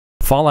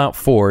Fallout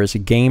 4 is a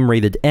game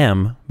rated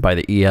M by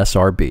the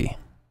ESRB.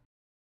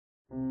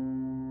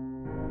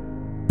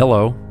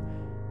 Hello,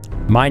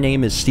 my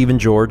name is Stephen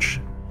George,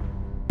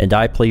 and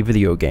I play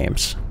video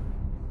games.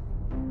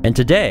 And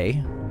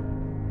today,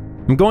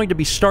 I'm going to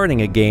be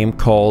starting a game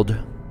called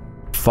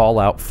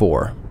Fallout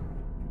 4.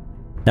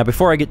 Now,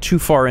 before I get too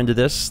far into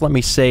this, let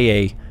me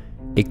say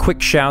a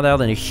quick shout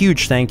out and a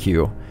huge thank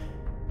you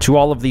to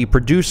all of the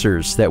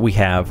producers that we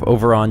have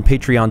over on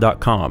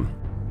Patreon.com.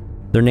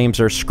 Their names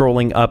are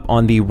scrolling up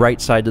on the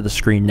right side of the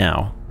screen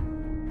now.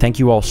 Thank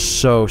you all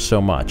so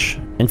much.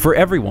 And for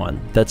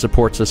everyone that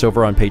supports us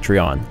over on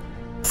Patreon,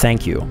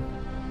 thank you.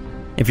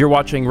 If you're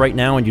watching right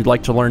now and you'd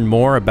like to learn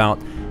more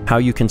about how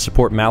you can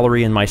support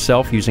Mallory and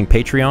myself using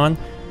Patreon,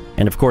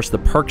 and of course the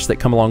perks that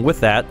come along with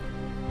that,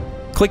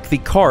 click the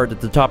card at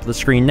the top of the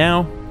screen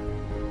now,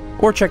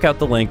 or check out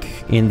the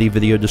link in the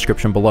video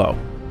description below.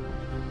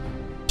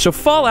 So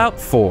Fallout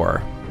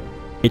 4,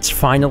 it's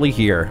finally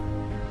here,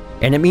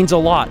 and it means a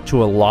lot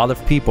to a lot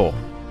of people.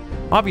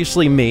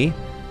 Obviously me,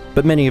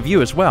 but many of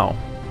you as well.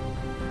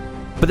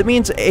 But it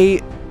means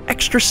an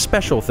extra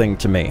special thing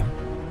to me.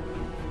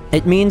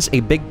 It means a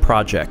big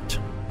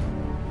project.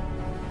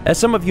 As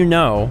some of you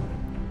know,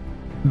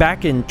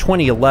 back in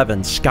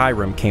 2011,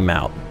 Skyrim came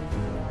out,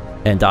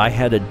 and I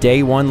had a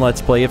day one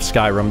Let's Play of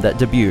Skyrim that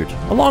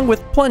debuted, along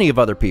with plenty of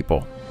other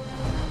people.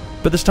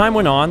 But as time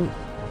went on,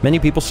 many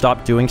people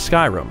stopped doing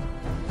Skyrim.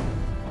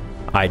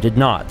 I did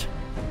not.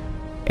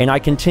 And I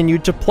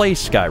continued to play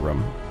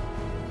Skyrim.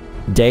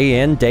 Day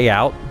in, day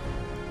out,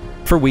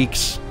 for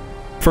weeks,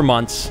 for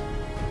months,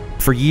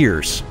 for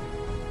years.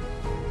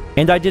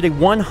 And I did a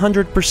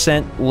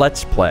 100%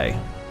 Let's Play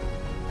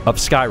of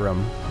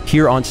Skyrim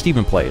here on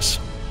StephenPlays.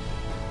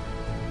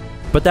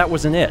 But that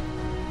wasn't it.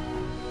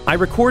 I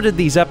recorded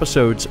these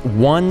episodes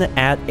one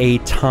at a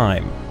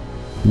time.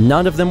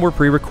 None of them were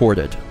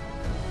pre-recorded,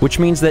 which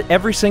means that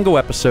every single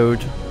episode,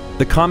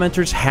 the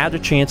commenters had a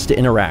chance to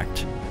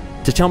interact,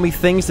 to tell me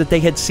things that they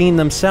had seen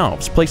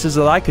themselves, places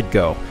that I could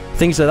go,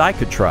 things that I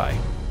could try.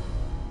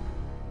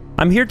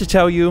 I'm here to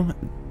tell you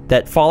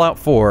that Fallout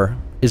 4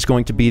 is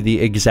going to be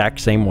the exact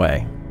same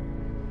way.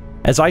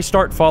 As I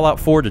start Fallout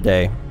 4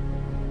 today,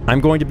 I'm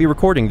going to be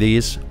recording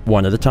these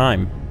one at a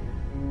time.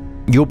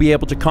 You'll be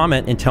able to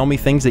comment and tell me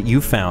things that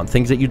you found,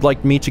 things that you'd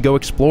like me to go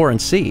explore and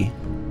see.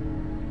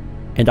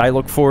 And I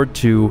look forward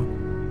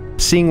to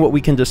seeing what we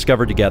can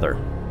discover together.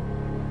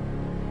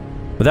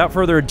 Without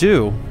further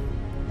ado,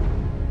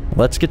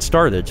 let's get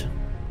started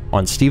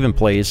on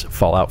StephenPlays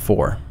Fallout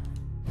 4.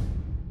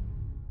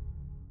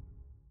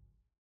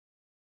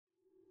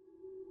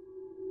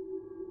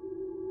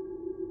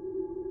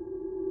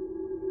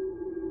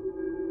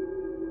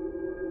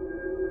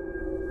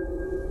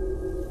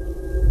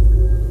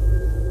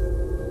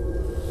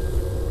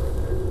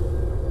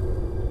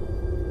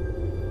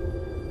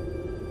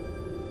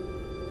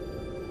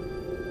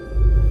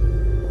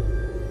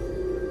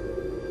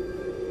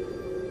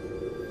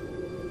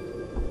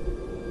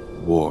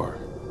 War.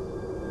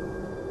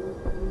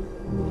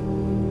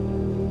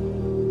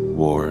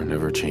 War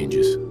never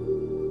changes.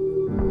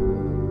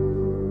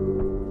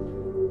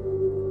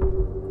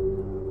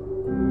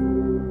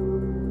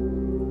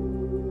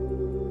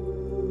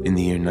 In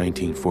the year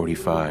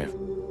 1945,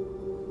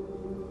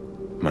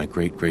 my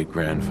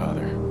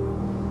great-great-grandfather,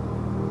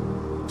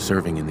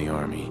 serving in the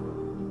army,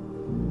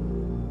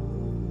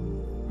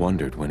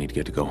 wondered when he'd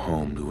get to go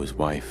home to his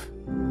wife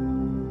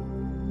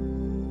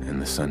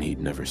and the son he'd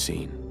never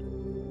seen.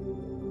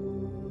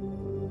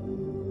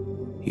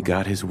 He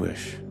got his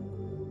wish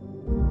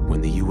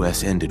when the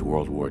US ended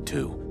World War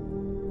II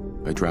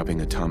by dropping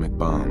atomic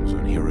bombs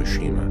on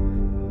Hiroshima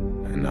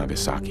and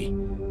Nagasaki.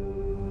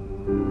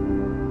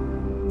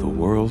 The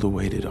world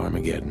awaited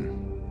Armageddon.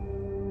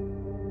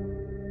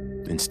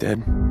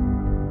 Instead,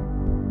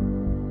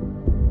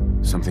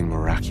 something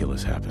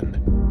miraculous happened.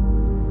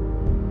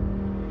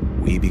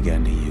 We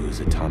began to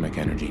use atomic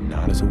energy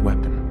not as a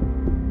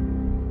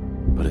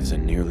weapon, but as a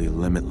nearly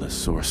limitless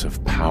source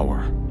of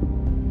power.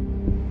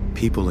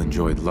 People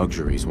enjoyed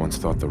luxuries once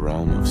thought the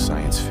realm of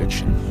science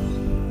fiction.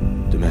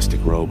 Domestic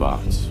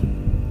robots,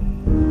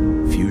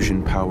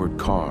 fusion-powered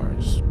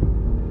cars,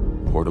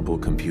 portable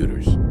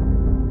computers.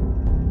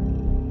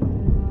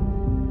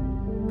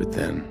 But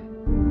then,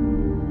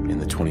 in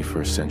the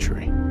 21st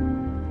century,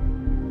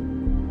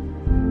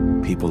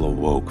 people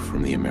awoke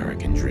from the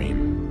American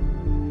dream.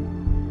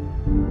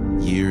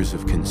 Years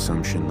of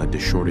consumption led to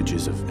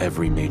shortages of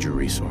every major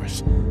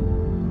resource.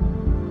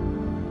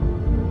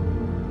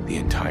 The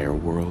entire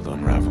world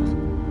unraveled.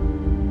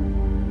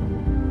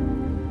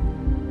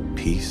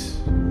 Peace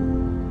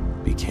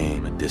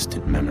became a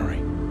distant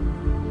memory.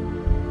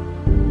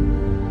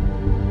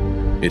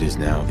 It is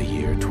now the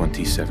year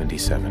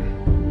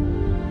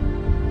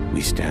 2077.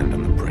 We stand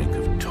on the brink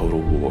of total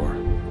war.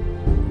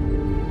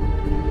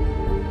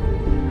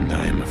 And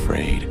I am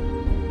afraid.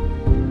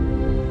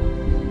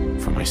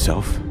 For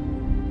myself,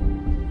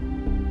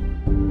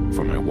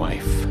 for my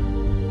wife,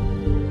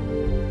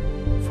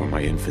 for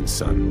my infant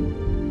son.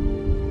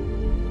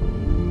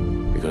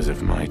 Because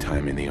if my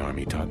time in the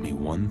army taught me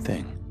one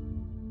thing,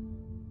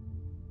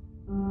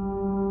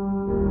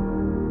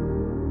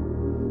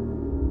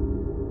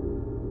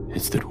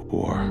 It's that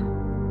war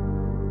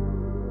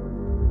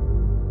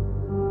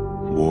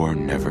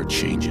never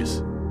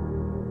changes.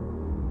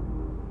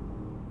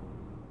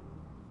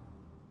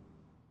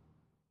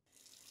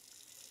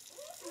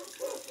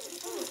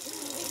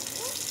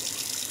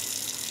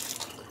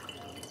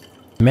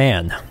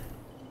 Man,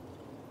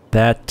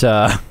 that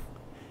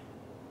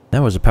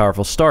was a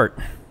powerful start.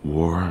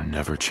 War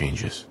never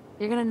changes.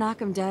 You're gonna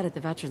knock him dead at the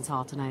Veterans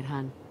Hall tonight,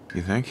 hun.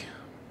 You think?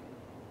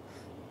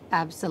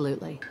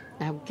 Absolutely.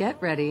 Now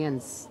get ready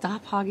and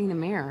stop hogging the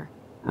mirror.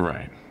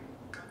 Right.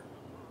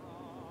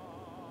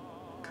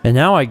 And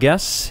now I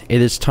guess it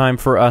is time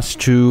for us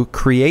to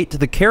create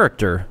the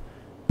character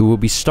who will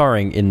be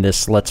starring in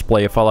this Let's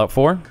Play of Fallout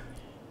 4.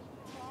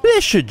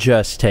 This should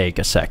just take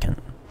a second.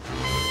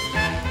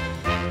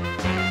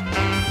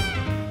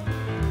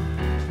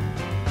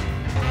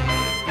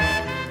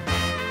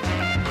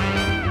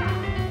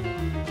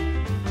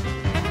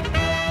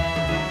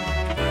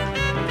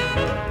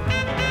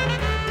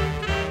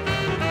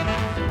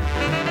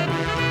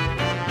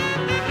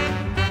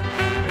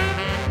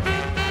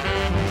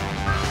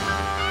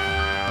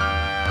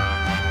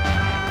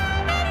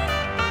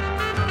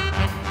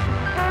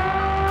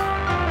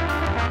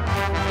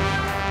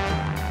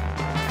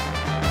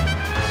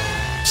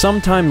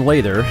 Sometime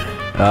later,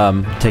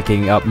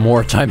 taking up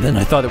more time than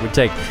I thought it would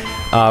take,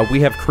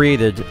 we have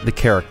created the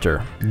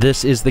character.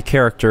 This is the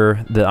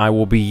character that I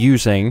will be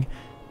using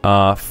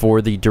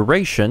for the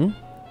duration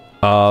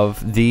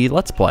of the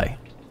Let's Play.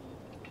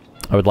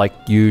 I would like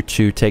you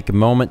to take a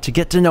moment to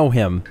get to know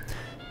him,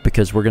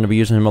 because we're going to be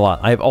using him a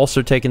lot. I have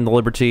also taken the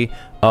liberty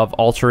of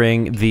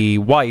altering the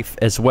wife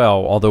as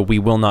well, although we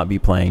will not be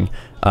playing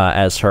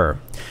as her.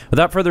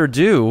 Without further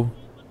ado,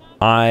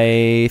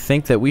 I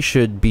think that we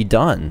should be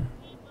done.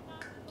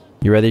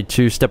 You ready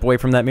to step away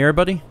from that mirror,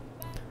 buddy?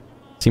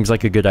 Seems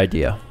like a good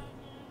idea.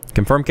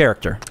 Confirm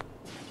character.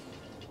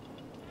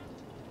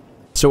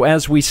 So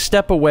as we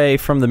step away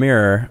from the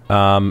mirror,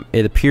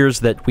 it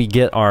appears that we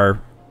get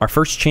our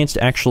first chance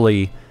to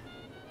actually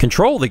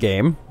control the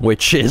game,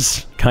 which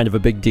is kind of a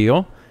big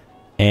deal.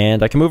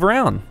 And I can move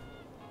around.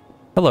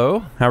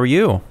 Hello, how are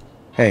you?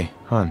 Hey,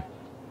 hon.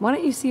 Why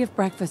don't you see if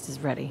breakfast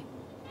is ready?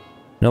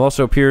 And it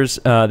also appears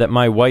that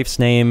my wife's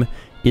name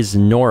is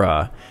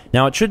Nora.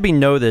 Now, it should be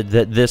noted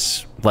that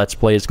this Let's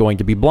Play is going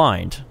to be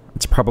blind.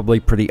 It's probably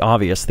pretty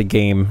obvious. The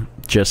game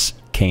just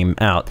came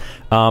out.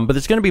 But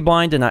it's going to be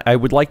blind, and I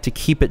would like to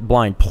keep it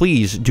blind.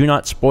 Please do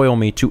not spoil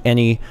me to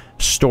any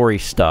story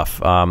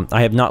stuff.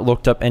 I have not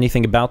looked up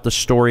anything about the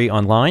story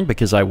online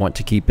because I want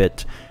to keep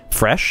it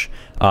fresh.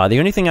 The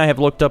only thing I have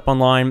looked up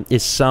online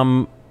is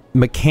some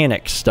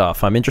mechanic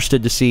stuff. I'm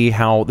interested to see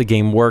how the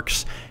game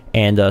works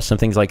and some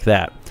things like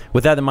that.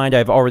 With that in mind,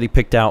 I've already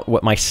picked out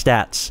what my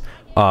stats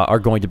are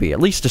going to be, at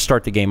least to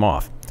start the game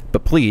off.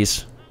 But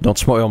please, don't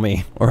spoil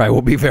me, or I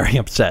will be very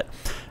upset.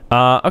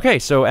 Okay,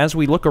 so as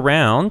we look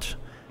around,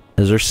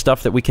 is there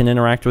stuff that we can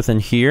interact with in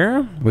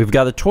here? We've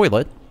got a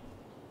toilet,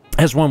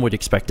 as one would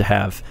expect to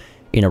have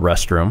in a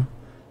restroom.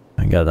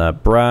 I got a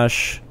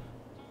brush.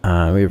 We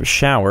have a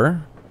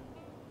shower.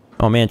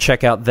 Oh man,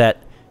 check out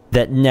that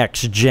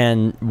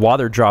next-gen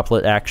water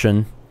droplet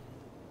action.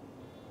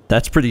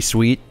 That's pretty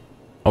sweet.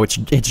 Oh,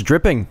 it's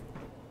dripping.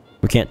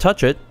 We can't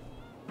touch it.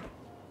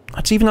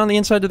 It's even on the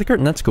inside of the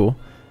curtain. That's cool.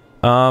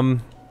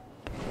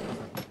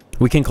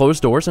 We can close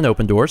doors and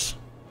open doors,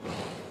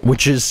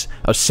 which is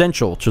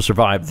essential to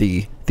survive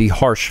the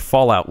harsh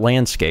Fallout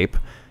landscape.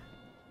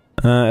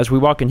 As we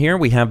walk in here,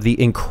 we have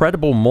the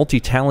incredible,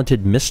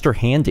 multi-talented Mr.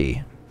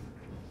 Handy.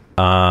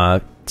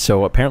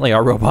 So apparently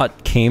our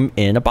robot came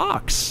in a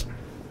box.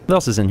 What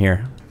else is in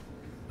here?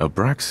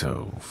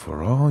 Abraxo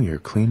for all your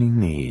cleaning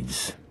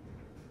needs.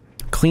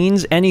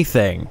 Cleans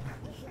anything.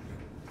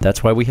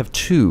 That's why we have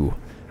two.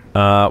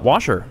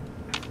 Washer.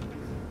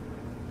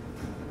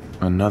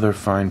 Another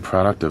fine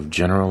product of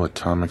General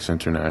Atomics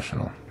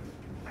International.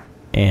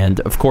 And,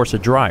 of course, a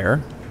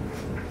dryer.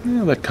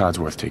 Yeah, let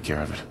Codsworth take care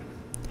of it.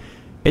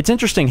 It's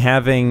interesting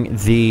having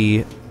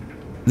the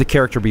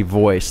character be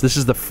voiced. This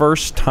is the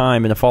first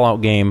time in a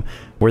Fallout game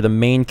where the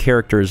main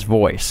character is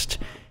voiced.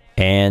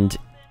 And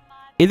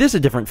it is a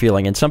different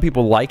feeling, and some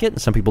people like it,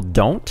 and some people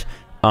don't.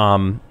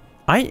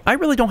 I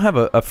really don't have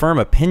a firm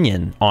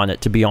opinion on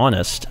it, to be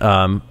honest.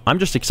 I'm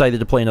just excited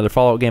to play another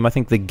Fallout game. I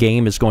think the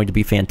game is going to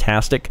be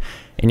fantastic,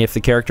 and if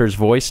the character is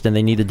voiced and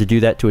they needed to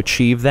do that to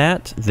achieve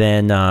that,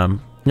 then, you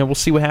know, we'll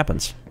see what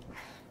happens.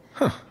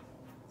 Huh.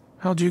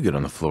 How'd you get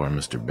on the floor,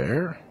 Mr.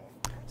 Bear?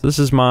 So this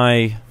is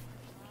my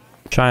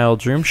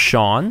child's room,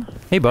 Sean.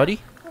 Hey, buddy.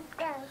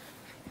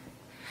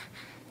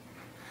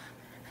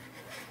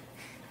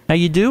 How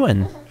you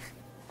doing?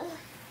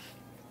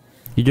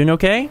 You doing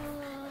okay?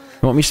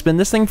 You want me to spin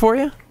this thing for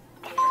you?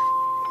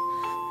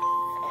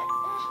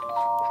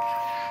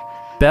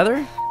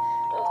 Better?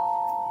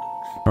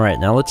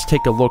 Alright, now let's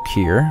take a look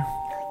here.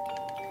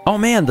 Oh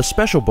man, the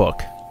special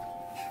book.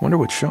 Wonder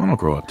what Sean will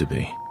grow up to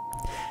be.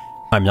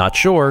 I'm not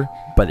sure,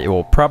 but it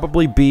will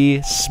probably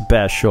be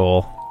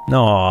special.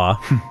 Aww.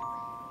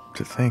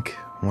 To think,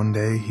 one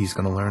day he's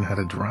gonna learn how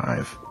to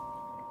drive.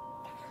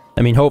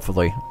 I mean,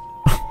 hopefully.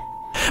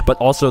 But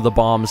also the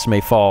bombs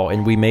may fall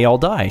and we may all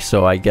die,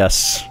 so I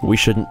guess we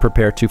shouldn't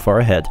prepare too far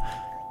ahead.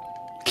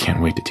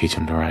 Can't wait to teach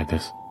him to ride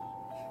this.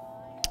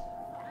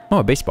 Oh,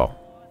 a baseball.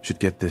 Should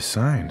get this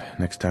signed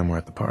next time we're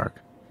at the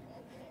park.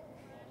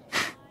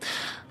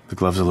 The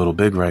glove's a little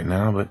big right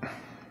now, but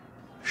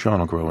Sean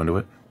will grow into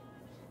it.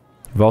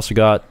 We've also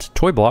got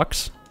toy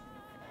blocks.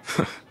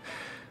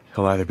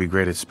 He'll either be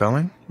great at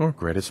spelling or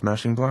great at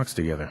smashing blocks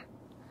together.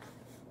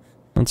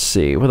 Let's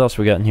see, what else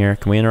we got in here?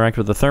 Can we interact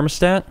with the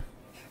thermostat?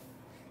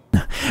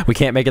 We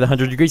can't make it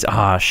 100 degrees?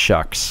 Ah,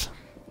 shucks.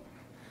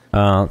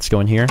 Let's go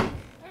in here.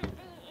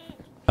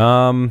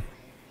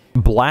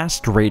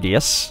 Blast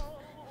radius,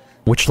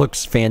 which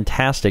looks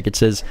fantastic. It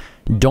says,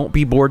 "Don't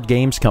be bored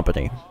games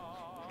company."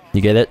 You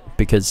get it?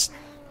 Because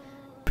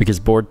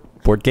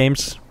board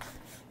games?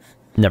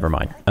 Never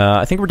mind.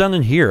 I think we're done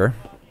in here.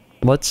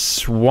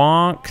 Let's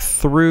walk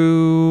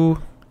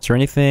through... Is there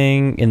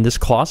anything in this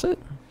closet?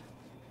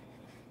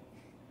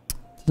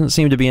 Doesn't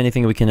seem to be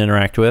anything we can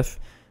interact with.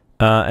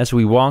 As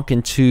we walk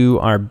into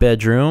our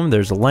bedroom,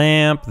 there's a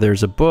lamp,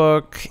 there's a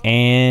book,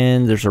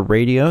 and there's a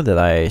radio that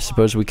I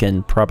suppose we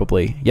can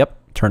probably, yep,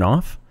 turn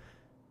off.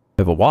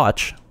 We have a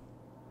watch.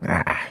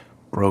 Ah,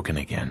 broken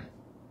again.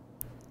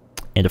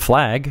 And a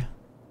flag.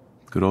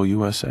 Good old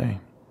USA.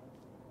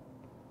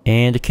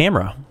 And a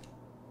camera.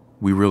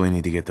 We really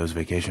need to get those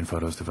vacation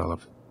photos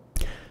developed.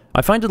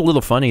 I find it a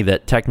little funny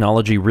that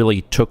technology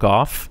really took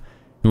off,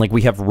 and like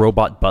we have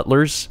robot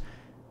butlers,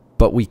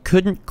 but we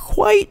couldn't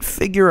quite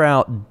figure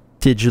out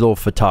digital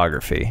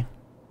photography.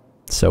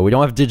 So we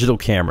don't have digital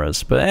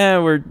cameras,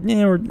 but we're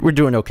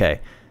doing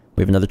okay.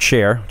 We have another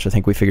chair, which I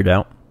think we figured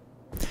out.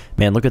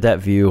 Man, look at that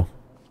view.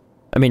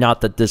 I mean,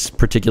 not that this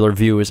particular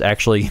view is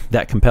actually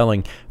that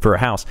compelling for a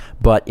house,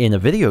 but in a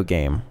video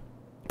game,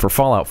 for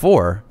Fallout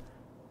 4,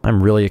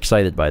 I'm really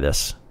excited by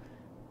this.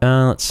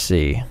 Let's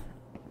see.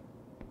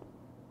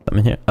 I'm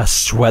in here. A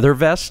sweater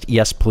vest?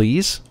 Yes,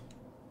 please.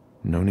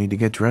 No need to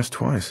get dressed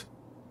twice.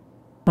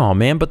 Oh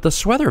man, but the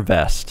sweater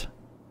vest.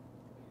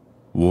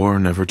 War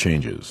never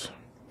changes.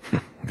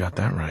 Got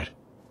that right.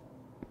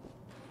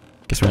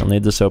 Guess we don't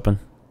need this open.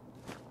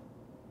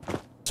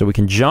 So we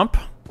can jump,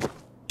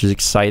 which is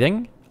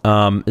exciting.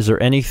 Is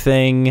there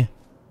anything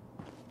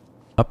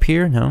up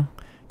here? No.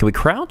 Can we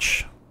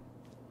crouch?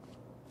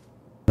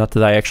 Not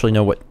that I actually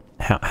know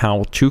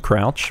how to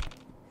crouch,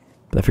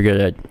 but I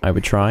figured I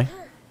would try.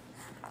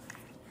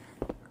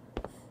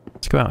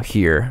 Let's go out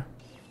here.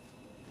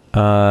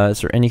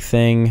 Is there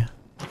anything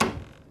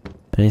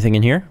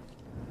in here?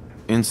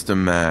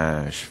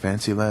 Instamash,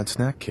 Fancy Lad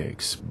snack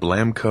cakes,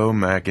 Blamco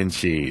mac and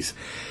cheese.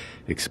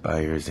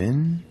 Expires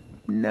in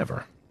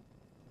never.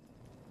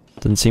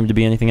 Doesn't seem to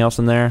be anything else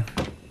in there.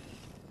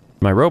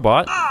 My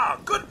robot. Ah,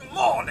 good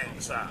morning,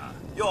 sir.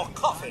 Your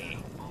coffee.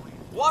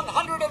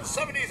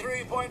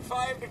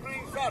 173.5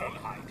 degrees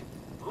Fahrenheit.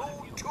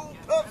 Brewed to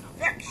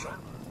perfection.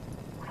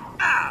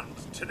 And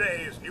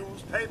today's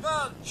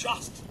newspaper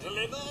just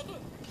delivered.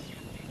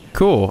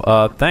 Cool,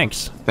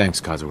 thanks. Thanks,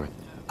 Cosworth.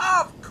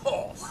 Of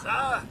course,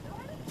 sir.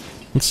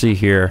 Let's see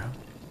here.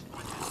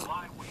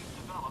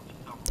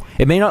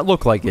 It may not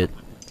look like it,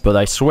 but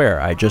I swear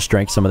I just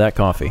drank some of that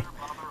coffee.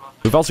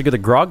 We've also got a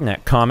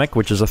Grognak comic,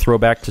 which is a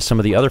throwback to some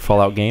of the other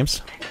Fallout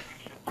games.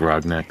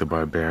 Grognak the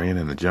Barbarian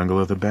in the Jungle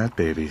of the Bat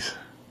Babies.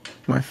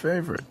 My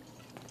favorite.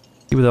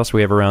 See what else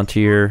we have around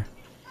here.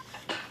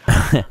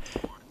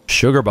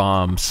 Sugar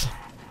bombs.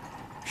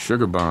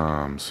 Sugar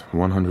bombs.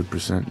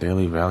 100%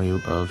 daily value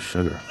of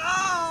sugar.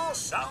 Oh,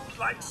 sounds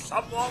like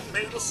someone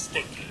made a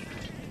sticky.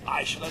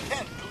 I shall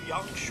attend to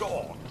young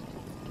Sean.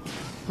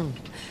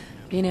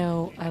 You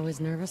know, I was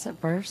nervous at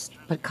first,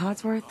 but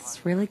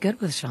Codsworth's really good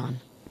with Sean.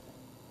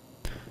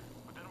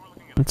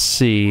 Let's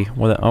see.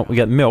 Oh, we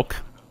got milk.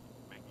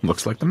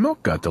 Looks like the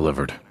milk got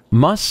delivered.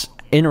 Must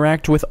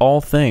interact with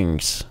all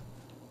things.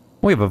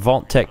 We have a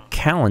Vault-Tec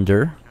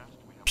calendar.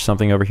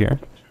 Something over here.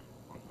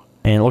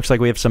 And it looks like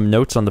we have some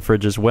notes on the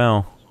fridge as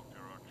well.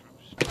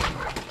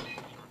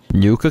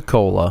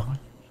 Nuka-Cola.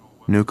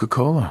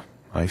 Nuka-Cola.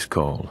 Ice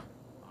cold.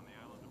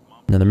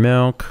 Another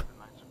milk.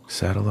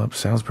 Saddle up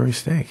Salisbury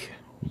steak.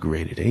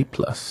 Graded A+.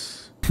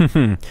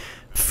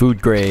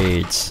 Food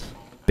grades.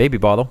 Baby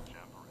bottle.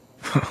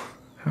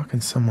 How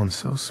can someone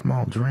so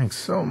small drink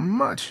so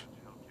much?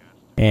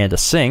 And a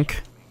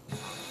sink.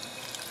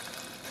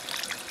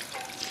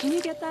 Can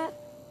you get that?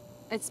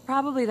 It's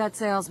probably that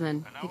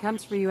salesman. He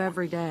comes for you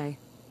every day.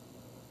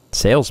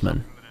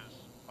 Salesman.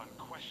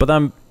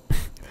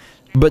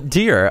 But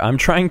dear, I'm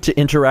trying to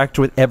interact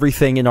with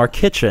everything in our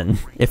kitchen.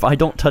 If I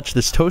don't touch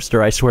this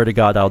toaster, I swear to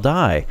God I'll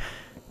die.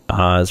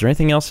 Is there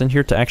anything else in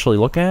here to actually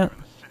look at?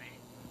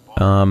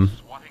 Oh,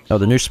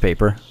 the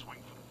newspaper.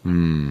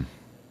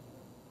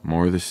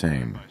 More of the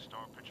same.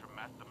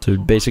 So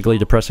basically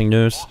depressing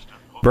news.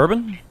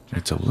 Bourbon?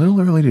 It's a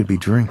little early to be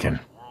drinking.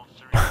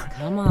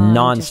 Come on.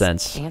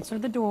 Nonsense. Just answer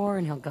the door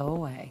and he'll go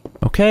away.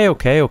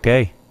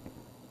 Okay.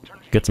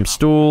 Get some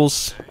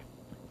stools.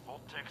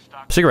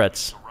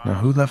 Cigarettes. Now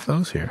who left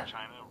those here?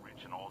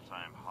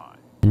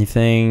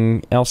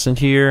 Anything else in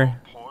here?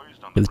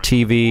 The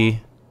TV.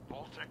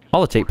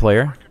 Holotape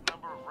player.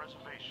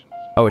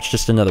 Oh, it's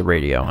just another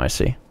radio, I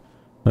see.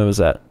 What was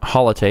that?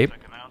 Holotape.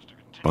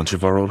 Bunch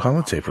of our old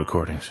holotape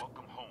recordings.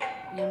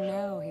 You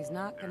know he's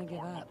not gonna give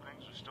up.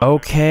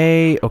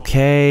 Okay,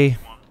 okay.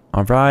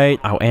 Alright,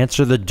 I'll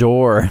answer the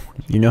door.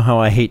 You know how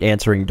I hate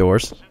answering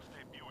doors.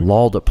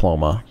 Law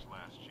diploma.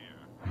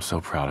 I'm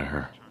so proud of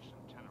her.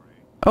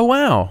 Oh,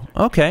 wow.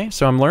 Okay,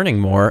 so I'm learning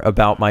more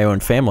about my own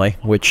family,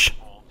 which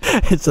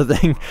is a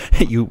thing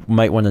you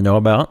might want to know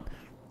about.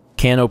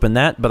 Can't open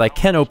that, but I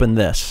can open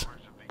this.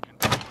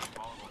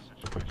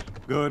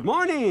 Good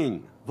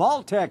morning.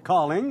 Vault-Tec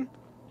calling.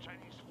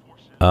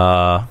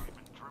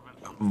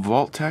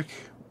 Vault-Tec?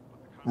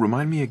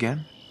 Remind me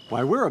again?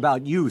 Why, we're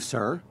about you,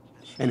 sir,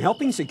 and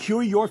helping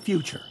secure your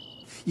future.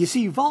 You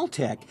see,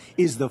 Vault-Tec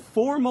is the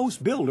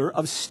foremost builder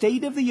of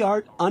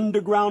state-of-the-art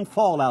underground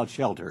fallout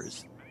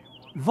shelters.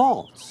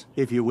 Vaults,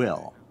 if you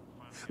will.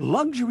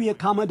 Luxury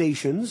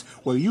accommodations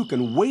where you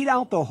can wait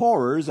out the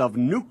horrors of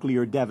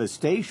nuclear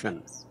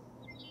devastation.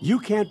 You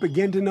can't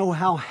begin to know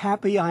how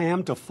happy I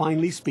am to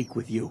finally speak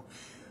with you.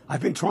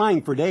 I've been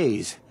trying for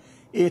days.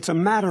 It's a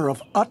matter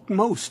of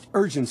utmost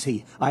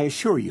urgency, I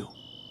assure you.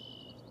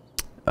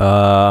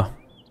 I'm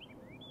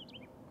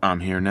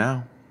here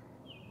now.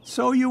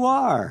 So you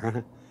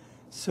are.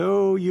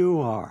 So you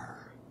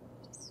are.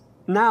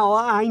 Now,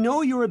 I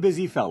know you're a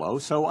busy fellow,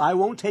 so I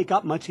won't take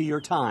up much of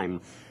your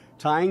time.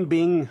 Time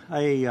being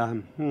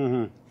a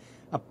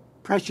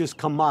precious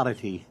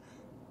commodity.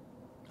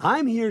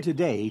 I'm here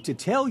today to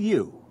tell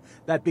you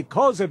that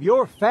because of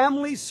your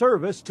family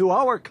service to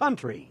our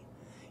country,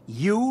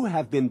 you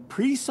have been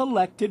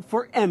pre-selected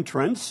for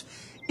entrance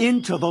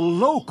into the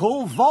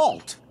local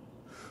vault.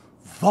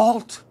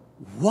 Vault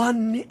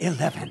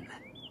 111.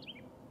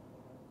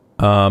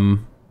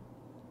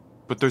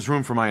 But there's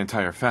room for my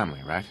entire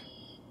family, right?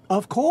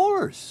 Of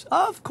course,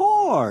 of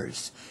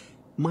course.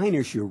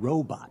 Minus your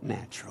robot,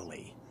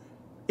 naturally.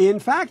 In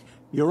fact,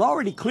 you're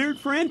already cleared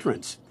for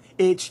entrance.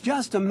 It's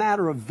just a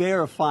matter of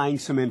verifying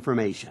some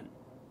information.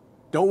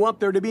 Don't want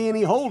there to be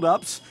any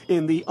holdups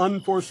in the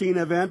unforeseen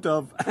event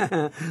of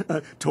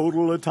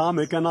total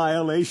atomic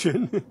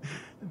annihilation.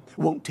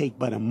 Won't take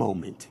but a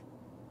moment.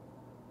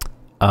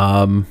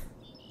 No,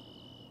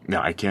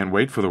 I can't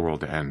wait for the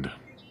world to end.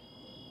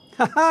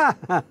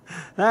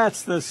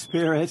 That's the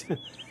spirit.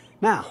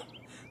 Now,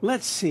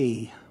 let's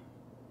see.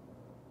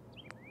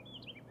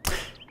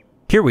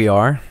 Here we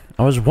are.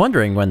 I was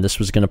wondering when this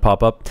was going to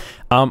pop up.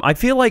 I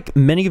feel like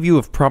many of you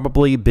have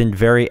probably been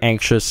very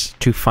anxious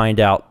to find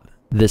out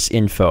this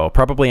info.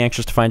 Probably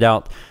anxious to find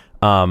out,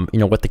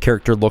 what the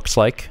character looks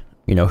like.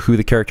 Who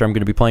the character I'm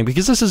going to be playing.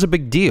 Because this is a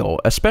big deal,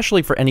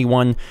 especially for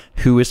anyone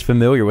who is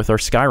familiar with our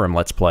Skyrim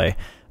Let's Play.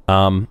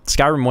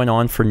 Skyrim went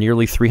on for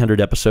nearly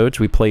 300 episodes.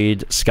 We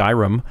played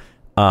Skyrim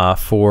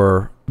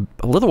for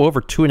a little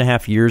over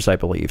 2.5 years, I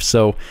believe.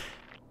 So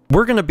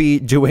we're going to be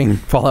doing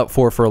Fallout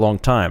 4 for a long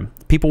time.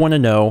 People want to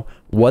know,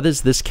 what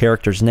is this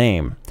character's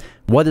name?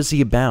 What is he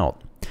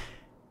about?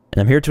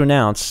 And I'm here to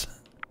announce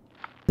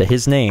that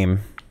his name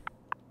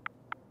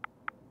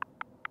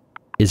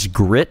is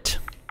Grit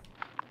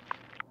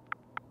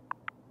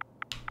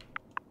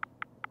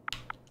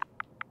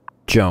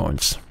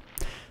Jones.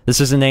 This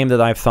is a name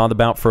that I've thought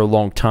about for a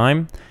long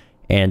time,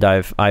 and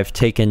I've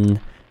taken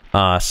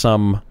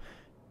some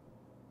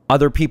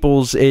other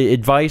people's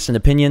advice and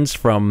opinions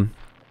from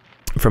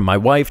my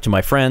wife to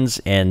my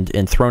friends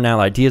and thrown out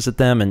ideas at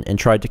them and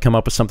tried to come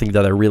up with something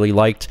that I really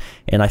liked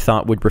and I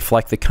thought would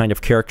reflect the kind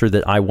of character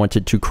that I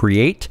wanted to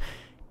create.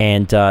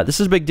 And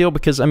this is a big deal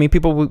because,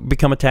 people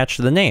become attached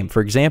to the name.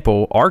 For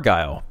example,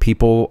 Argyle.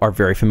 People are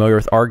very familiar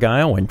with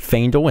Argyle and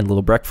Faendal and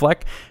Little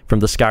Breckfleck from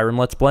the Skyrim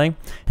Let's Play.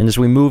 And as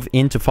we move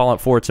into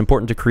Fallout 4, it's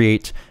important to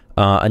create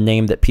a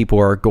name that people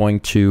are going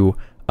to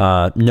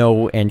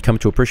know and come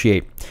to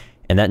appreciate.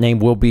 And that name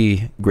will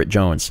be Grit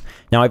Jones.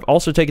 Now, I've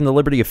also taken the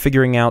liberty of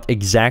figuring out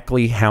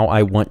exactly how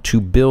I want to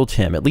build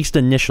him, at least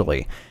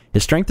initially.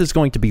 His strength is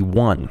going to be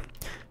 1.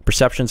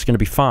 Perception is going to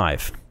be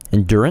 5.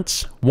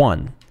 Endurance,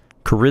 1.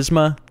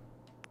 Charisma,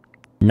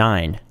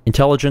 9.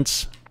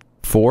 Intelligence,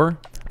 4.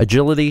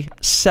 Agility,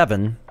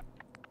 7.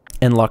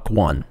 And luck,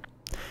 1.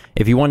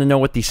 If you want to know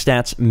what these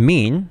stats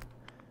mean,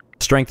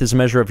 strength is a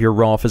measure of your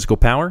raw physical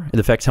power. It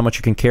affects how much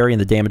you can carry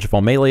and the damage of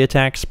all melee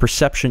attacks.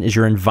 Perception is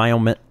your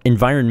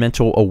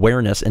environmental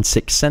awareness and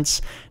sixth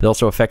sense. It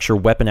also affects your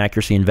weapon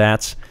accuracy and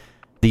VATS.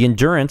 The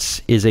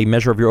endurance is a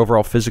measure of your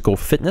overall physical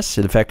fitness.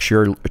 It affects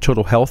your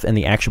total health and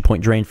the action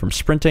point drain from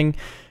sprinting.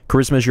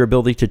 Charisma is your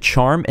ability to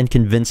charm and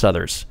convince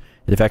others.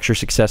 It affects your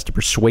success to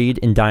persuade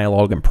in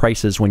dialogue and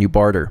prices when you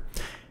barter.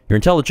 Your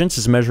intelligence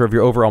is a measure of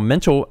your overall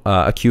mental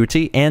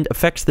acuity and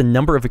affects the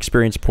number of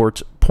experience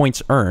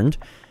points earned.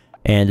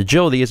 And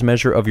agility is a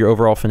measure of your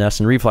overall finesse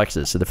and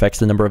reflexes. It affects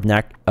the number of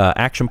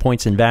action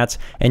points in VATS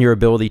and your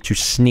ability to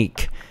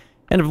sneak.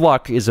 And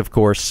luck is, of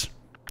course,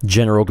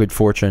 general good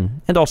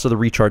fortune and also the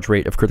recharge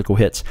rate of critical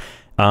hits.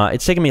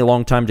 It's taken me a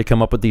long time to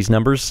come up with these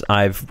numbers.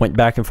 I've went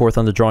back and forth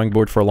on the drawing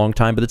board for a long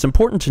time, but it's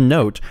important to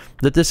note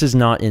that this is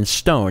not in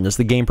stone. As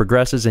the game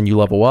progresses and you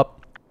level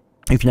up,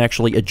 you can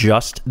actually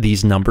adjust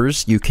these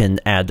numbers. You can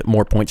add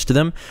more points to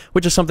them,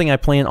 which is something I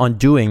plan on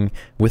doing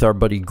with our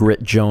buddy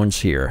Grit Jones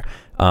here.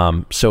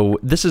 So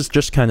this is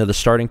just kind of the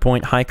starting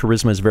point. High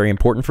charisma is very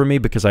important for me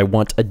because I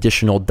want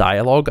additional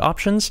dialogue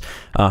options.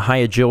 High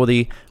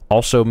agility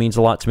also means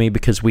a lot to me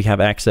because we have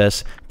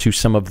access to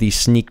some of the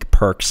sneak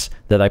perks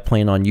that I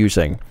plan on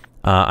using.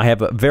 I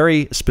have a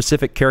very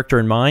specific character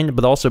in mind,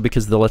 but also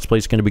because the Let's Play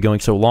is going to be going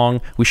so long,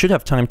 we should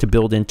have time to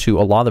build into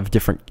a lot of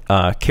different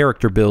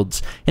character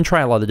builds and try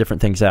a lot of different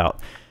things out.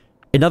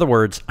 In other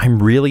words,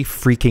 I'm really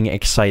freaking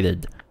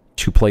excited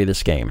to play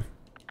this game.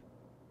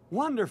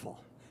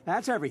 Wonderful.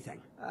 That's everything.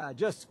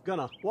 Just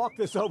gonna walk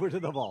this over to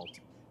the vault.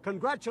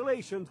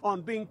 Congratulations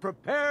on being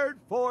prepared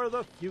for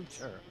the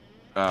future.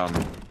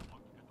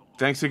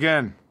 Thanks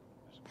again.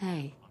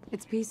 Hey,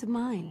 it's peace of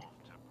mind.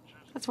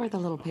 That's worth a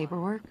little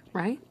paperwork,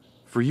 right?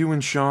 For you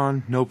and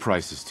Sean, no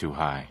price is too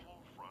high.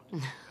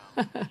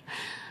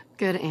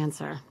 Good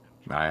answer.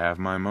 I have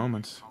my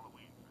moments.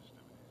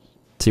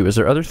 Let's see, was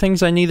there other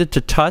things I needed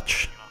to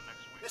touch?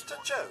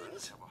 Mr.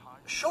 Jones,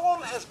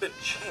 Sean has been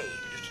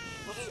changed,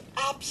 but he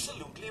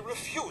absolutely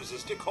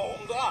refuses to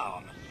calm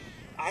down.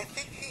 I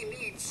think he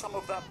needs some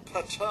of that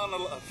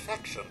paternal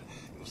affection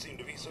you seem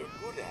to be so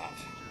good at.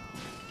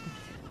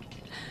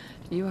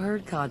 You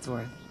heard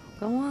Codsworth.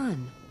 Go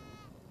on.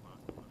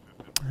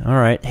 All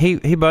right.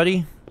 Hey,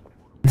 buddy.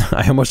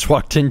 I almost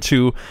walked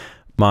into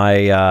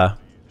my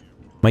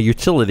my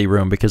utility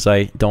room because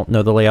I don't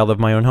know the layout of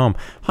my own home.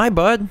 Hi,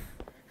 bud.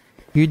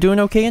 You doing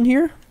okay in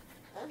here?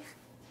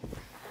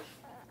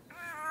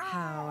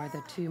 How are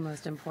the two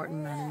most important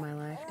men in my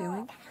life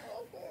doing?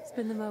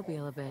 Spin the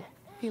mobile a bit.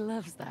 He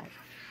loves that.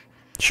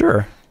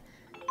 Sure.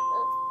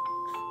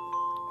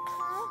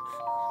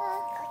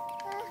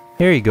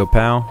 Here you go,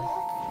 pal.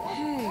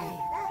 Hey,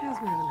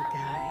 how's my little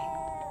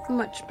guy?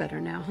 Much better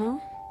now, huh?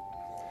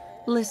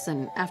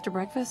 Listen, after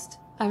breakfast,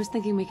 I was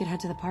thinking we could head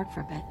to the park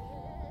for a bit.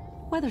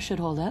 Weather should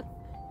hold up.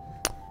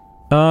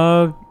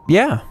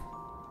 Yeah.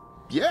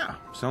 Yeah,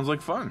 sounds like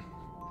fun.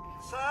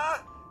 Sir,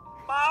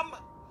 Mum,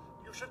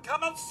 you should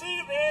come and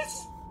see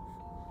this.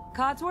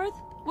 Codsworth,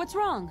 what's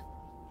wrong?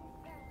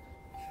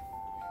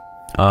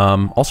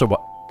 Also,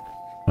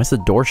 why's the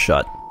door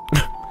shut?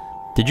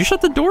 Did you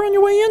shut the door on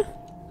your way in?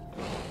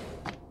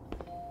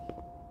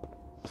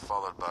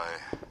 Followed by...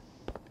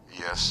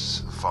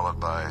 yes, followed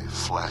by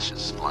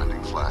flashes,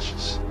 blinding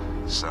flashes.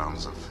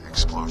 Sounds of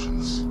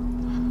explosions.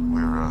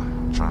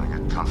 We're, trying to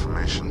get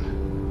confirmation.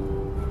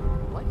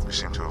 We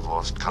seem to have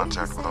lost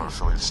contact with our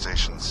affiliate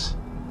stations.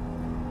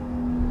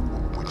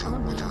 We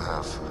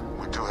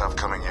do have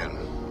coming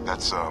in.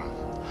 That's,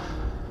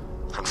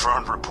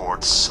 confirmed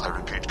reports, I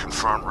repeat,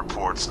 confirmed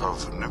reports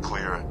of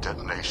nuclear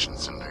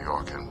detonations in New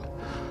York and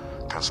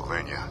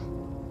Pennsylvania.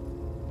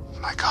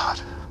 My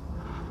God.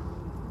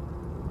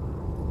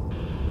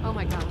 Oh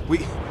my god.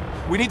 We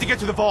need to get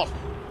to the vault.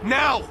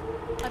 Now!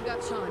 I've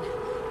got Sean.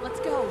 Let's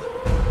go.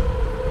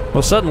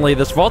 Well, suddenly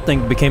this vault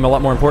thing became a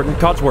lot more important.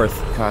 Codsworth.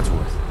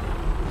 Codsworth,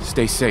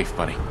 stay safe,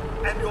 buddy.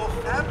 And your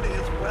family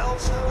as well,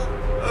 sir?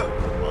 Oh,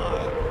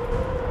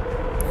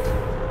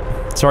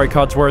 my. Sorry,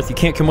 Codsworth, you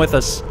can't come with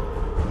us.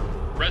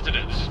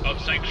 Residents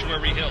of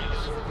Sanctuary Hills,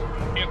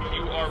 if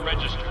you are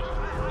registered,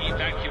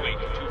 evacuate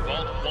to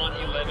Vault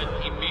 111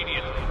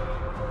 immediately.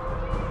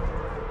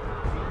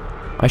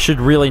 I should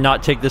really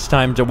not take this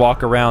time to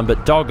walk around,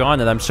 but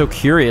doggone it, I'm so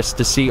curious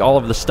to see all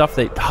of the stuff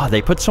they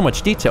put so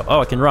much detail.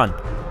 Oh, I can run.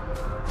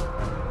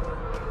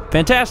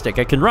 Fantastic,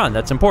 I can run.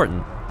 That's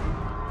important.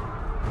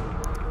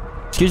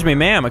 Excuse me,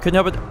 ma'am, I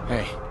couldn't help it.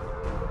 Hey.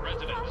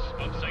 Residents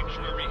of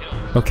Sanctuary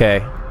Hills.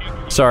 Okay.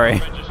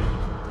 Sorry.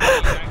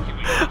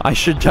 I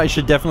should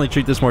definitely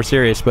treat this more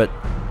serious, but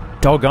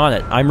doggone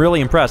it, I'm really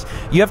impressed.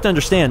 You have to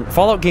understand,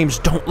 Fallout games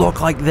don't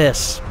look like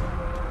this.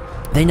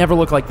 They never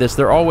look like this.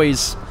 They're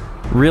always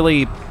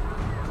really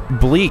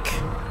bleak,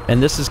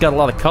 and this has got a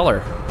lot of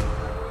color.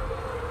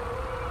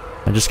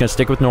 I'm just gonna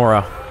stick with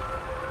Nora.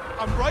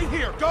 I'm right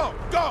here. Go!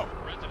 Go!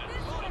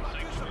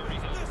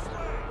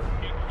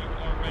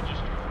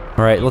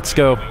 Alright, let's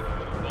go.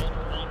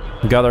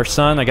 We got our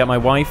son, I got my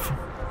wife.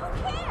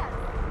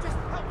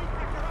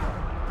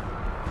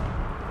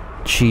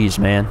 Jeez,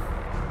 man.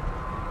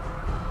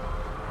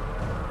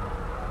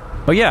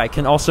 Oh yeah, I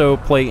can also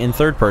play in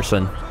third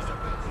person.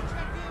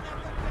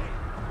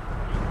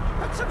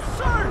 That's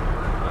absurd!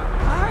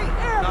 I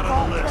am Not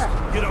on the list.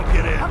 check. You don't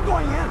get in. I'm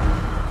going in.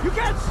 You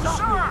can't stop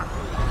me.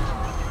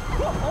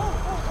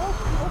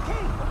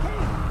 Okay.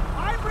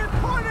 I'm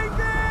reporting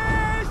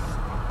this!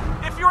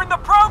 If you're in the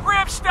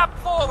program, step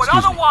forward.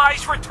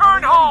 Otherwise,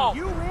 return home.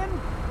 You in,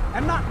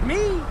 and not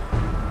me?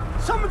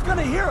 Someone's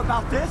gonna hear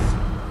about this.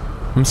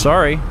 I'm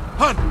sorry.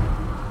 Hun!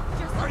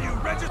 Are you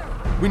registered?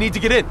 We need to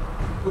get in.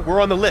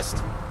 We're on the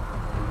list.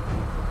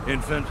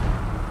 Infant,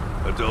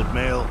 adult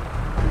male,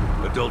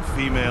 adult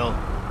female.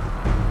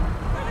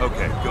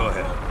 Okay, go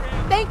ahead.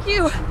 Thank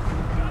you!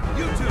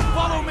 You two,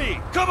 follow me!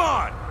 Come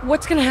on!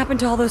 What's gonna happen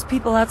to all those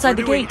people outside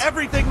the We're doing gate?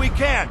 everything we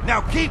can.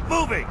 Now keep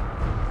moving!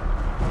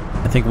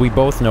 I think we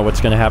both know what's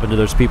going to happen to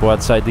those people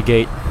outside the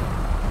gate.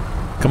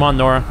 Come on,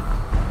 Nora.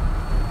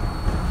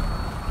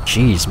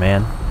 Jeez,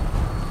 man.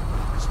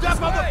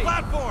 Step on the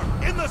platform!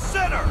 In the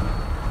center!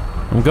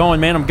 I'm going,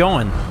 man, I'm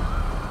going.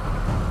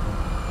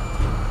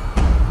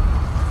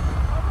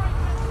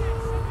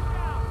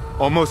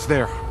 Almost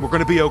there. We're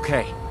gonna be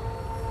okay.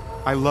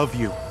 I love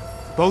you.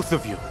 Both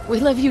of you. We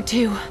love you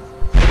too.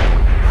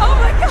 Oh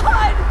my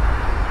god!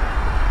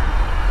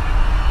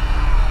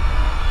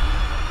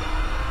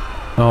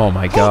 Oh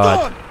my god.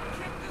 Hold on!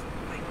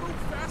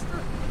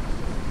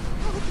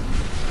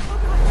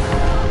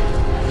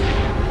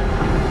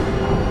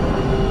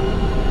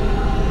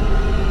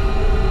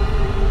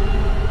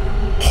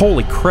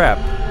 Holy crap.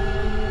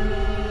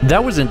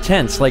 That was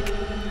intense. Like,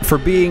 for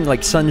being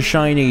like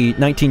sunshiny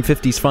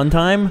 1950s fun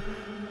time,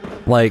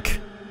 like,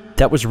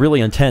 that was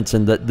really intense,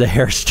 and the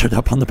hair stood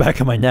up on the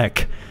back of my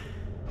neck.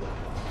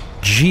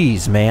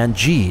 Jeez, man,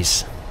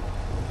 jeez.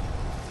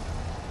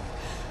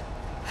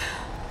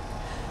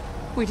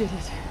 We did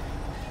it.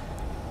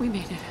 We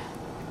made it.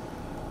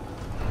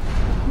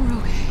 We're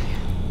okay.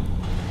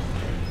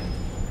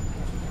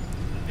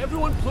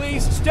 Everyone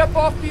please step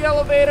off the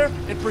elevator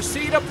and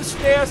proceed up the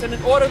stairs in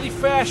an orderly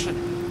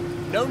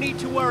fashion. No need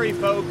to worry,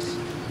 folks.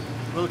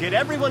 We'll get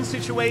everyone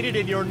situated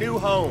in your new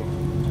home.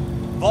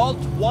 Vault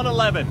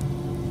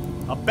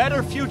 111. A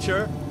better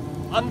future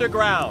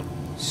underground.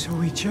 So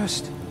we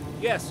just...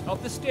 Yes,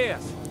 up the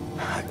stairs.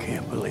 I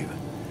can't believe it.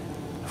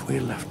 If we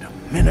left a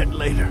minute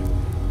later,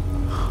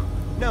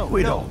 No,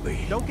 we'd no. all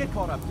be... Don't get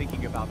caught up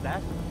thinking about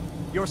that.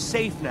 You're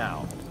safe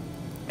now.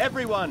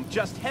 Everyone,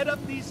 just head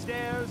up these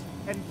stairs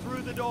and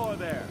through the door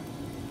there.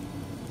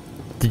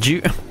 Did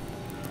you...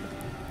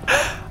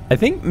 I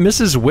think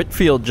Mrs.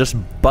 Whitfield just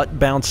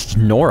butt-bounced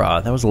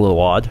Nora. That was a little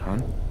odd.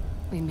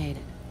 We made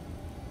it.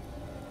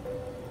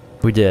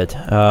 We did.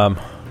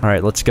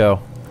 Alright, let's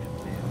go.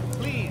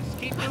 Please,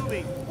 keep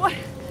moving. What?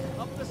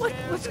 Up the What?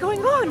 stairs What's and going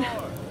through the on?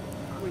 door.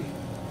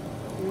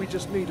 We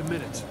just need a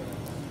minute.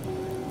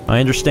 I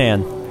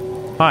understand.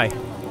 Hi.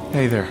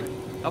 Hey there.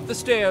 Up the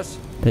stairs.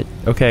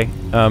 Okay,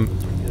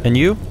 and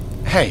you?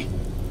 Hey.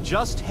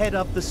 Just head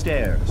up the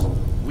stairs.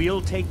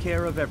 We'll take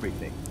care of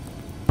everything.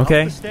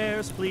 Okay. Up the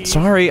stairs, please.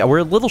 Sorry, we're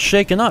a little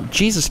shaken up.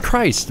 Jesus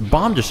Christ, the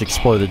bomb just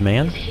exploded,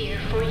 man. Here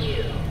for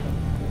you.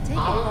 Take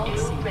All a new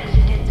seat.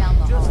 residents, Down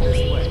the hall.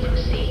 please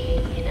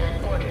proceed in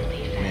an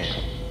orderly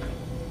fashion.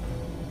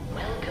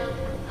 Welcome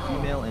home.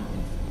 Female and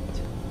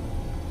infant.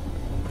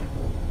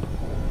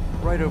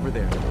 Right over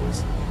there.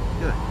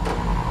 Good.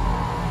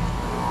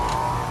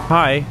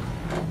 Hi.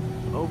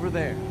 Over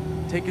there.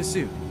 Take a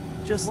suit.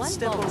 Just One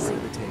step vault over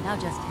suit. to the table. Now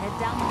just head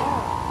down the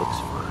hall. Looks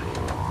fine.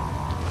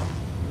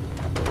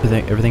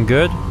 Everything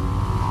good?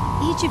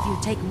 Each of you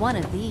take one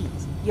of these.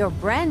 Your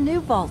brand new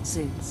vault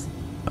suits.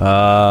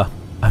 I'm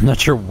not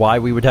sure why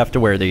we would have to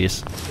wear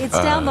these. It's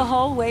down the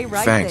hallway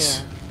right Thanks.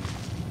 there.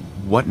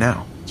 What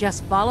now?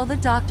 Just follow the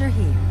doctor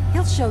here.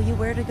 He'll show you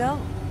where to go.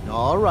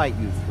 All right,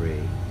 you three.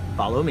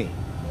 Follow me.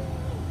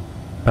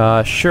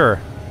 Sure.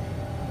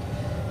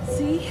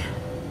 See?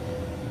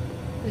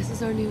 This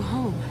is our new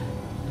home.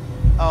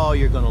 Oh,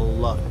 you're gonna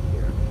love it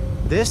here.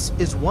 This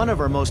is one of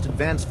our most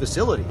advanced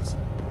facilities.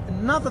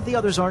 And not that the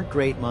others aren't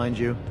great, mind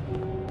you.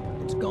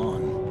 It's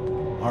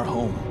gone. Our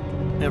home.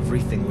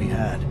 Everything we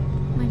had.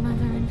 My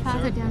mother and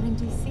father down in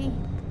D.C.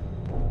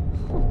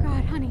 Oh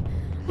God, honey,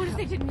 what if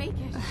they didn't make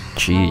it?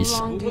 Jeez. How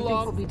long do you think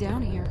we'll be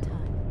down here?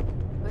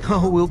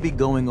 Oh, we'll be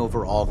going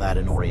over all that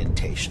in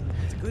orientation.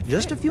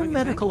 Just a few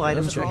medical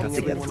items we'll have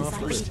to get through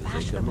first.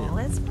 Fashionable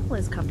as well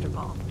as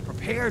comfortable.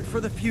 Prepared for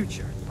the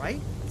future,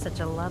 right? Such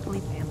a lovely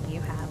family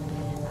you have.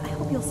 I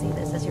hope you'll see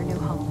this as your new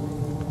home.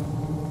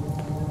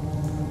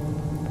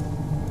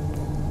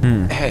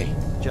 Hey.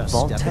 Just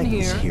Vault step Tech in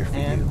is here here for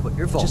and you. put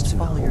your vault Just suit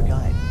follow on. your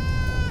guide.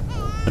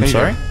 I'm Hey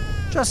sorry?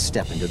 there. Just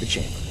step into the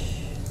chamber.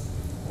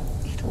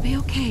 It'll be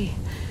okay.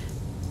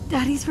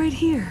 Daddy's right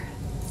here.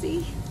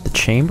 See? The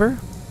chamber?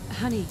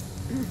 Honey,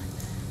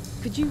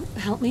 could you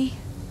help me?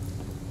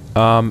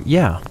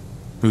 Yeah.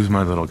 Who's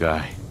my little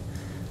guy?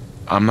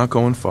 I'm not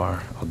going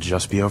far. I'll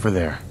just be over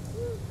there.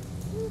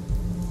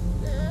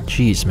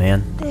 Jeez,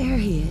 man. There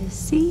he is,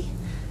 see?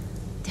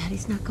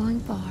 Daddy's not going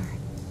far.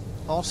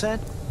 All set?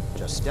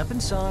 Just step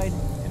inside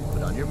and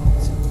put on your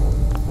vault suit.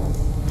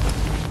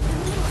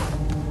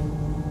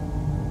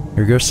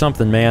 Here goes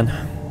something, man.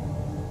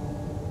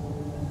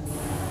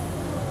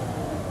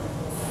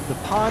 The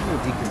pod will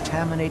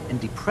decontaminate and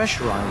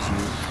depressurize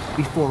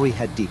you before we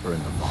head deeper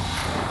in the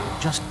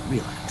vault. Just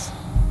relax.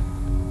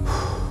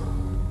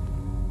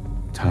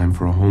 Time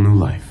for a whole new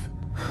life.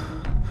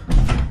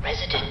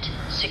 Resident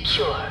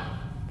secure.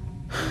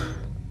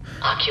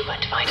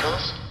 Occupant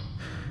vitals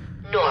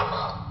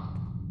normal.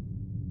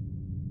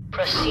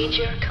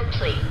 Procedure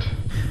complete.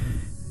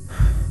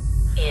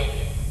 In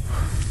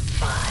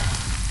 5,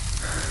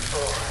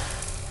 4,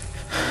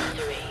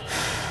 3,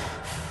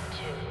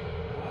 2,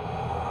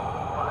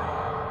 1.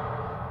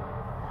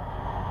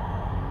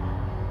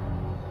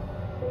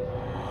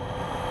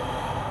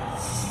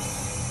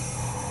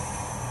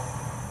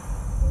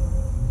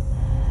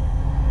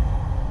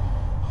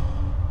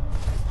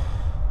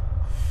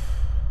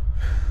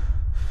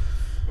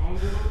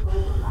 Manual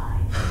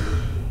override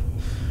initiated.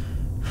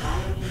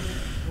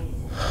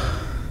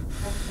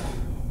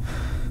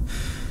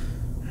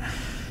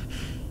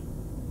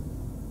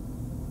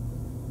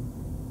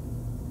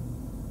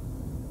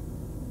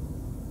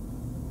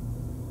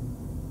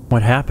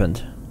 What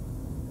happened?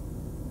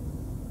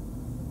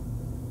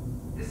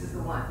 This is the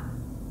one.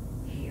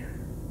 Here.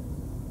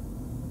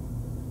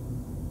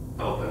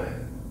 Open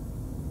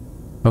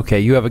it. Okay,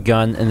 you have a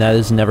gun, and that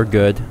is never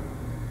good.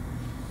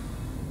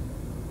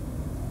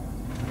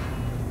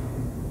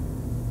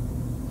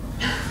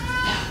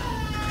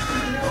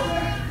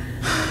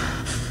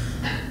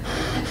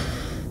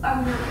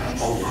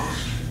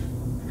 Almost.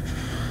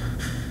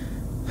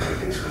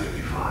 Everything's going to be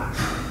fine.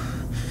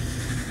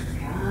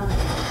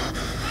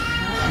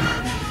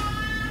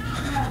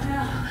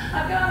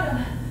 I've got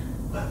him.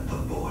 Let the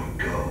boy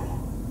go.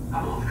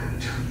 I'm only going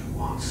to tell you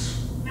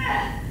once.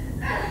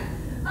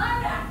 I'm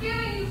not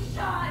giving you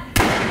shot.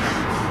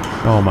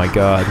 Oh my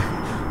god.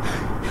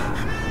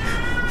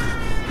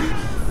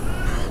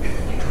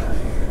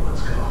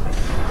 Let's go. At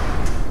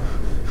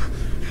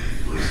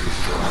least we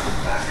still have a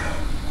backup.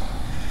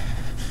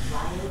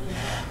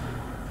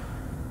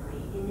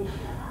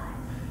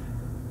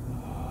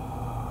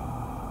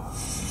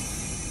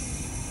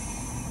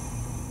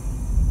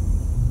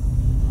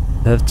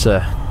 That's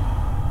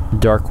a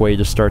dark way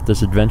to start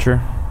this adventure.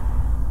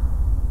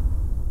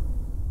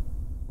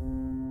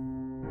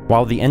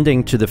 While the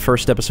ending to the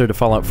first episode of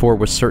Fallout 4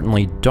 was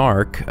certainly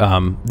dark,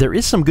 there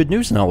is some good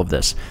news in all of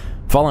this.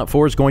 Fallout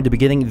 4 is going to be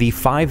getting the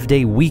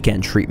 5-day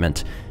weekend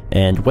treatment,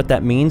 and what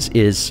that means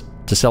is,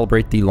 to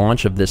celebrate the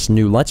launch of this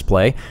new Let's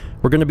Play,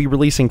 we're going to be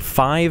releasing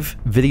 5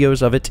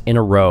 videos of it in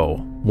a row,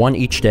 one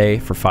each day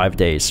for 5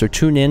 days. So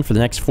tune in for the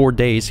next 4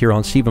 days here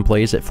on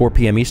StephenPlays at 4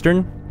 p.m.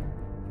 Eastern,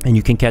 and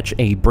you can catch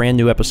a brand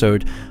new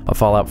episode of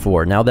Fallout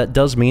 4. Now, that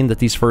does mean that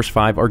these first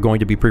 5 are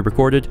going to be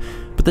pre-recorded,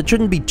 but that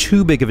shouldn't be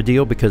too big of a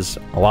deal because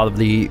a lot of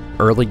the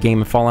early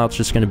game of Fallout's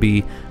just going to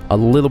be a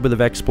little bit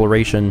of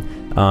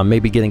exploration,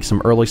 maybe getting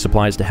some early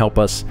supplies to help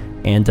us,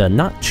 and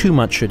not too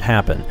much should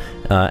happen.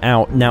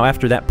 Now,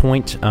 after that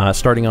point,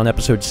 starting on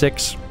episode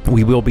 6,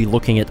 we will be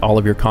looking at all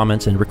of your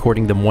comments and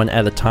recording them one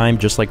at a time,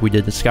 just like we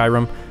did in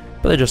Skyrim,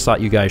 but I just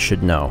thought you guys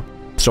should know.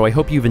 So I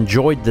hope you've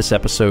enjoyed this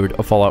episode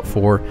of Fallout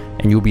 4,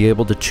 and you'll be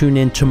able to tune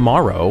in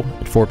tomorrow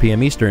at 4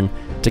 p.m. Eastern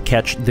to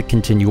catch the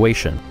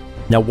continuation.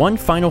 Now, one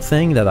final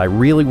thing that I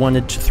really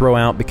wanted to throw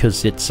out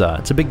because it's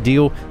a big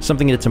deal,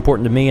 something that's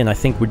important to me and I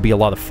think would be a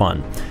lot of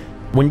fun.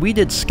 When we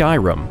did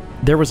Skyrim,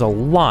 there was a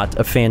lot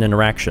of fan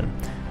interaction.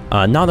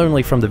 Not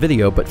only from the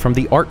video, but from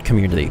the art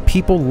community.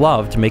 People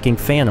loved making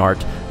fan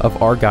art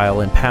of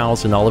Argyle and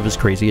pals and all of his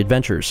crazy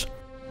adventures.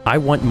 I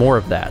want more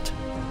of that.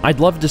 I'd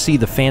love to see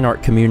the fan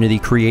art community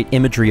create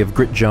imagery of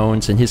Grit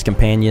Jones and his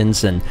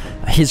companions and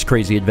his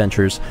crazy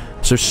adventures.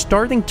 So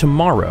starting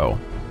tomorrow,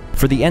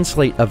 for the end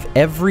slate of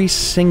every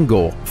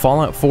single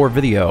Fallout 4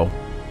 video,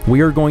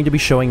 we are going to be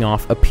showing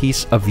off a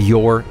piece of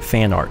your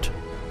fan art.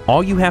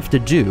 All you have to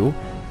do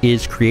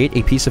is create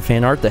a piece of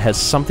fan art that has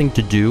something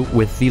to do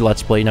with the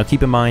Let's Play. Now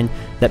keep in mind,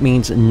 that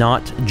means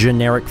not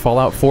generic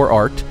Fallout 4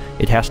 art.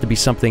 It has to be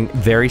something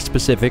very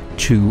specific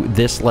to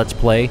this Let's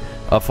Play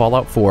of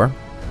Fallout 4.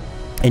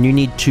 And you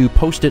need to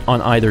post it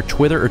on either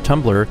Twitter or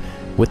Tumblr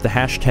with the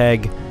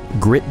hashtag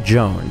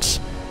GritJones.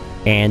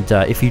 And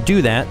if you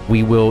do that,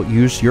 we will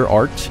use your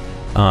art,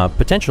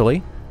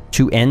 potentially,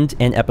 to end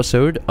an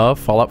episode of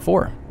Fallout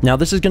 4. Now,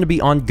 this is going to be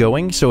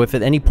ongoing, so if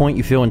at any point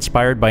you feel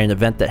inspired by an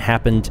event that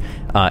happened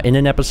in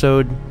an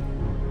episode,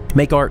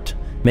 make art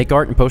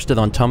and post it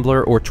on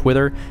Tumblr or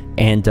Twitter,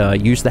 and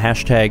use the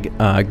hashtag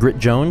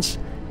GritJones.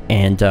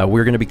 And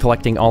we're going to be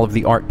collecting all of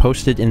the art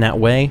posted in that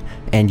way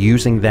and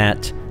using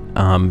that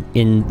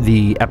in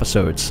the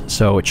episodes.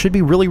 So it should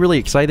be really, really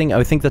exciting.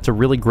 I think that's a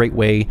really great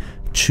way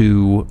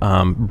to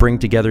bring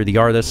together the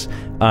artists.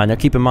 Now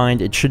keep in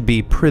mind, it should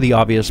be pretty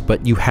obvious,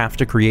 but you have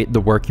to create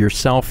the work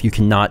yourself. You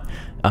cannot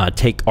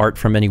take art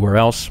from anywhere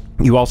else.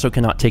 You also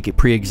cannot take a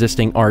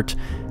pre-existing art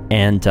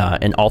and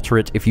alter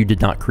it if you did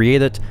not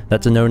create it.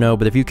 That's a no-no,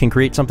 but if you can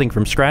create something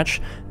from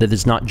scratch that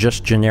is not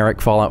just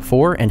generic Fallout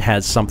 4 and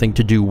has something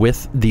to do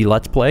with the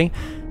Let's Play,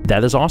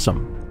 that is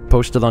awesome.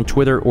 Post it on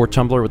Twitter or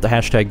Tumblr with the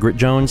hashtag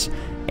GritJones,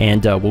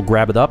 and we'll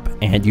grab it up,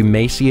 and you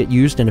may see it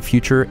used in a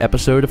future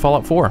episode of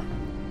Fallout 4.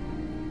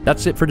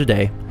 That's it for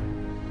today.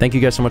 Thank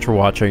you guys so much for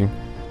watching,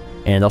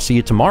 and I'll see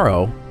you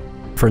tomorrow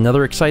for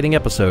another exciting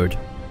episode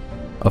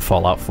of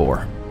Fallout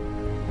 4.